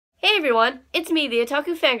Hey everyone, it's me, the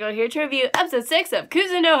Otaku Fangirl, here to review episode 6 of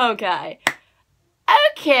Kuzu no Honkai.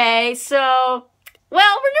 Okay, so,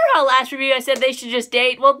 well, remember how last review I said they should just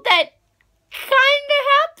date? Well, that kinda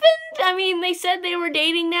happened. I mean, they said they were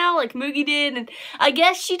dating now, like Mugi did, and I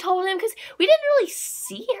guess she told him, because we didn't really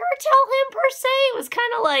see her tell him, per se. It was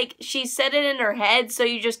kind of like she said it in her head, so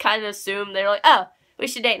you just kind of assume they're like, oh, we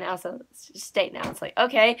should date now, so let's just date now. It's like,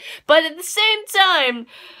 okay. But at the same time,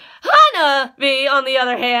 Hanabi, on the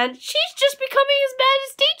other hand, she's just becoming as bad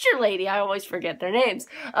as Teacher Lady. I always forget their names.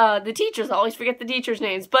 The teachers, I always forget the teachers'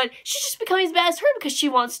 names. But she's just becoming as bad as her because she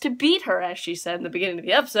wants to beat her, as she said in the beginning of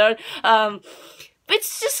the episode.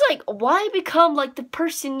 It's just like, why become like the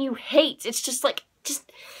person you hate? It's just like,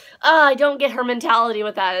 I don't get her mentality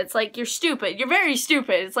with that. It's like, you're stupid. You're very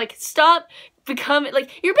stupid. It's like, stop becoming,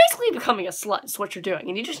 like, you're basically becoming a slut is what you're doing.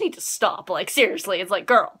 And you just need to stop. Like, seriously. It's like,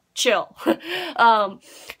 girl, chill.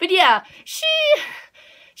 But yeah,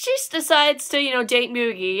 she decides to, you know, date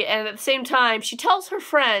Mugi, and at the same time, she tells her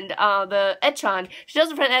friend, the Echan, she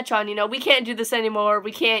tells her friend Echan, you know, we can't do this anymore,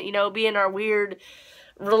 we can't, you know, be in our weird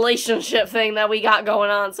relationship thing that we got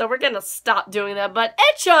going on, so we're gonna stop doing that. But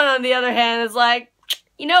Echan, on the other hand, is like,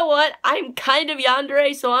 you know what, I'm kind of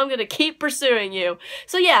Yandere, so I'm gonna keep pursuing you.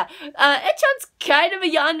 So yeah, Echan's kind of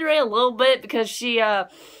a Yandere a little bit, because she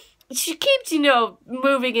keeps, you know,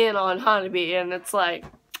 moving in on Hanabi, and it's like,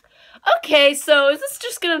 okay, so is this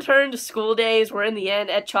just gonna turn into school days where in the end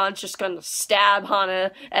Echan's just gonna stab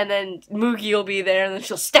Hana, and then Mugi will be there, and then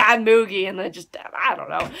she'll stab Mugi, and then just, I don't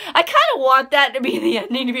know. I kind of want that to be the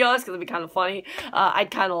ending, to be honest, because it'd be kind of funny. I'd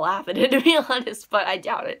kind of laugh at it, to be honest, but I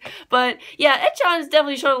doubt it. But yeah, Echan is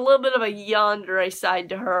definitely showing a little bit of a yandere side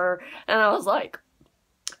to her, and I was like,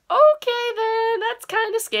 okay then, that's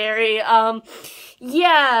kind of scary.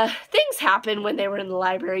 Yeah, things happened when they were in the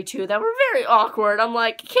library too that were very awkward. I'm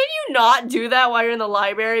like, can you not do that while you're in the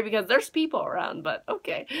library? Because there's people around, but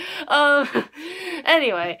okay.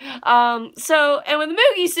 Anyway, so, and with the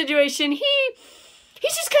Mugi situation, he's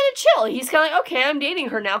just kind of chill. He's kind of like, okay, I'm dating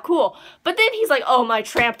her now, cool. But then he's like, oh, my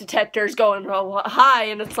tramp detector's going real high,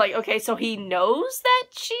 and it's like, okay, so he knows that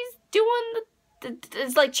she's doing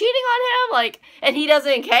is like cheating on him, like, and he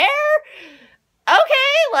doesn't care?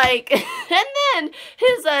 Okay, like, and then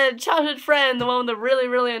his childhood friend, the one with the really,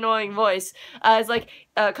 really annoying voice, is like,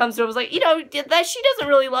 comes to him and was like, you know, that she doesn't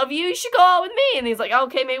really love you, you should go out with me. And he's like,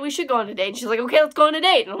 okay, maybe we should go on a date. And she's like, okay, let's go on a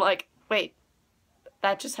date. And I'm like, wait,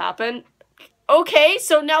 that just happened? Okay,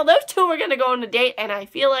 so now those two are gonna go on a date, and I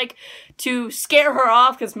feel like to scare her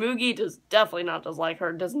off, because Mugi does definitely not like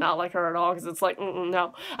her, does not like her at all, because it's like,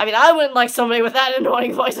 no. I mean, I wouldn't like somebody with that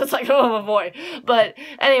annoying voice. It's like, oh boy. But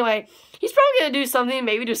anyway, he's probably gonna do something,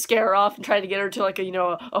 maybe to scare her off and try to get her to like a, you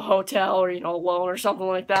know, a hotel or, you know, a loan or something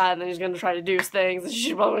like that, and then he's gonna try to do things, and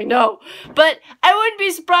she's probably no. But I wouldn't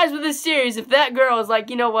be surprised with this series if that girl is like,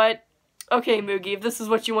 you know what? Okay, Mugi, if this is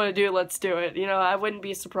what you want to do, let's do it. You know, I wouldn't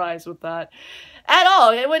be surprised with that. At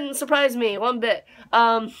all. It wouldn't surprise me one bit.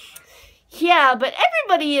 Yeah, but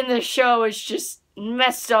everybody in this show is just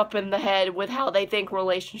messed up in the head with how they think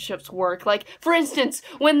relationships work. Like, for instance,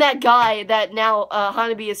 when that guy that now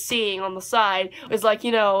Hanabi is seeing on the side was like,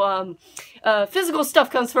 you know, physical stuff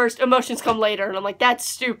comes first, emotions come later. And I'm like, that's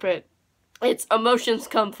stupid. It's emotions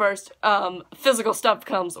come first, physical stuff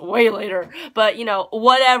comes way later, but, you know,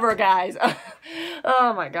 whatever, guys.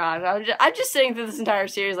 Oh my god, I'm just sitting through this entire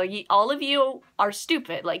series, like, all of you are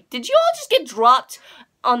stupid. Like, did you all just get dropped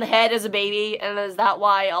on the head as a baby, and is that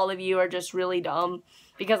why all of you are just really dumb?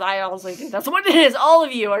 Because I honestly think that's what it is. All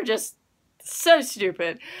of you are just so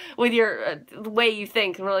stupid with your the way you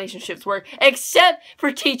think relationships work, except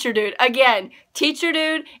for Teacher Dude. Again, Teacher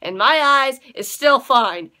Dude, in my eyes, is still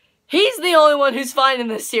fine. He's the only one who's fine in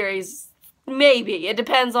this series. Maybe. It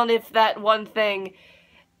depends on if that one thing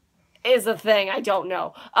is a thing. I don't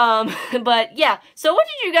know. But yeah. So what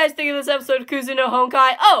did you guys think of this episode of Kuzu no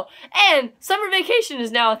Honkai? Oh, and summer vacation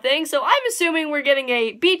is now a thing, so I'm assuming we're getting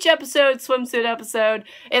a beach episode, swimsuit episode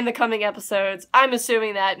in the coming episodes. I'm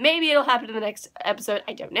assuming that. Maybe it'll happen in the next episode.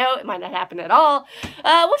 I don't know. It might not happen at all.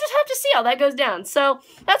 We'll just have to see how that goes down. So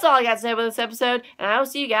that's all I got to say about this episode, and I will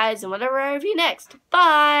see you guys in whatever I review next.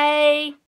 Bye!